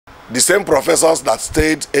The same professors that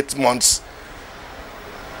stayed 8 months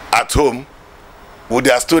at home with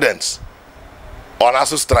their students on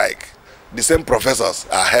ASU strike, the same professors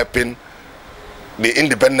are helping the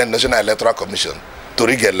Independent National Electoral Commission to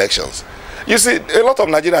rig elections. You see, a lot of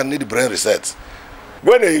Nigerians need brain reset.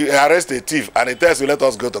 When they arrest a thief and he tells you, let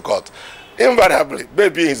us go to court, invariably,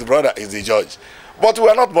 maybe his brother is the judge. But we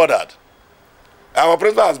are not bothered. Our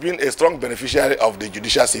president has been a strong beneficiary of the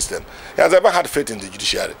judicial system. He has ever had faith in the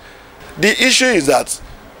judiciary. The issue is that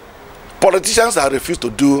politicians have refused to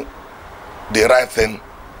do the right thing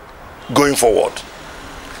going forward.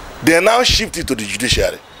 They now shift it to the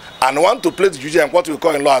judiciary and want to place the judiciary in what we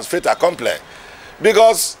call in law as fait accompli.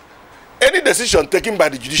 Because any decision taken by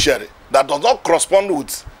the judiciary that does not correspond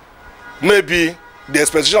with maybe the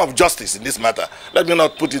expectation of justice in this matter, let me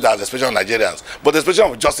not put it as the expectation of Nigerians, but the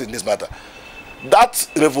expectation of justice in this matter, that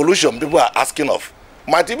revolution people are asking of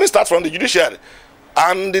might even start from the judiciary.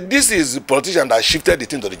 And this is the politician that shifted the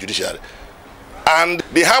thing to the judiciary. And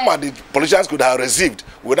the hammer the politicians could have received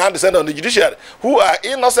will now descend on the judiciary, who are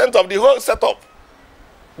innocent of the whole setup.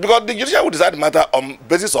 Because the judiciary will decide the matter on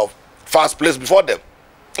basis of facts placed before them.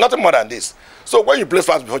 Nothing more than this. So when you place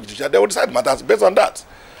facts before the judiciary, they will decide matters based on that.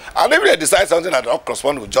 And if they decide something that does not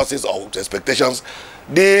correspond with justice or with expectations,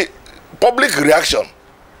 the public reaction,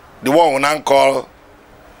 the one we now call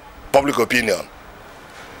public opinion,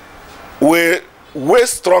 will weigh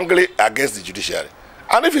strongly against the judiciary.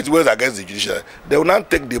 And if it weighs against the judiciary, they will now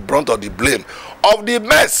take the brunt of the blame of the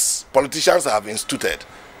mess politicians have instituted.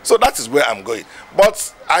 So that is where I'm going.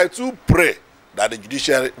 But I too pray that the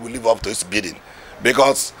judiciary will live up to its bidding,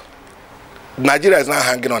 because Nigeria is now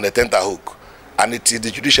hanging on a tenterhook, and it is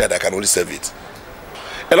the judiciary that can only save it.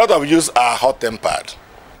 A lot of youths are hot-tempered.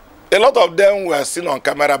 A lot of them were seen on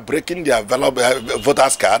camera breaking their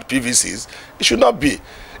voters' card, PVCs. It should not be.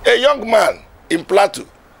 A young man in Plateau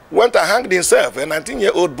went and hanged himself, a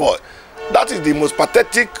 19-year-old boy. That is the most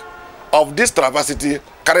pathetic of this travesty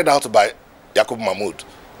carried out by Mahmood,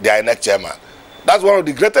 the INEC chairman. That's one of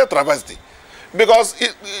the greatest travesty. Because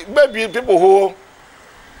maybe people who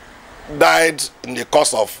died in the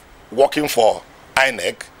course of working for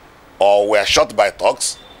INEC or were shot by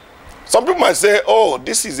thugs, some people might say, oh,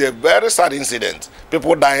 this is a very sad incident,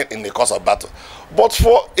 people dying in the course of battle. But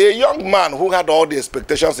for a young man who had all the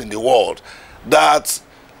expectations in the world that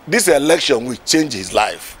this election will change his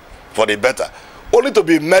life for the better, only to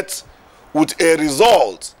be met with a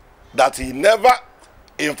result that he never,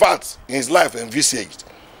 in fact, in his life envisaged.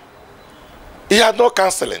 He had no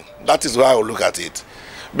counseling. That is why I will look at it.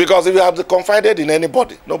 Because if you had confided in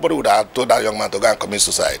anybody, nobody would have told that young man to go and commit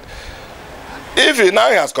suicide. If he now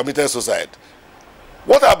has committed suicide,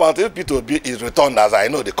 what about if P2B is returned, as I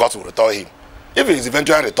know the court will return him? If he is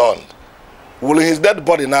eventually returned, will his dead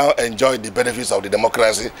body now enjoy the benefits of the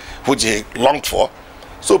democracy which he longed for?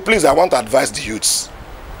 So please, I want to advise the youths.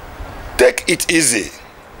 Take it easy.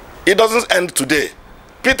 It doesn't end today.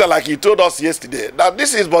 Peter, like he told us yesterday, that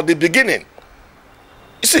this is but the beginning.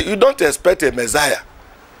 You see, you don't expect a Messiah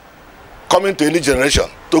coming to any generation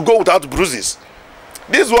to go without bruises.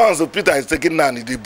 These ones that Peter is taking now, the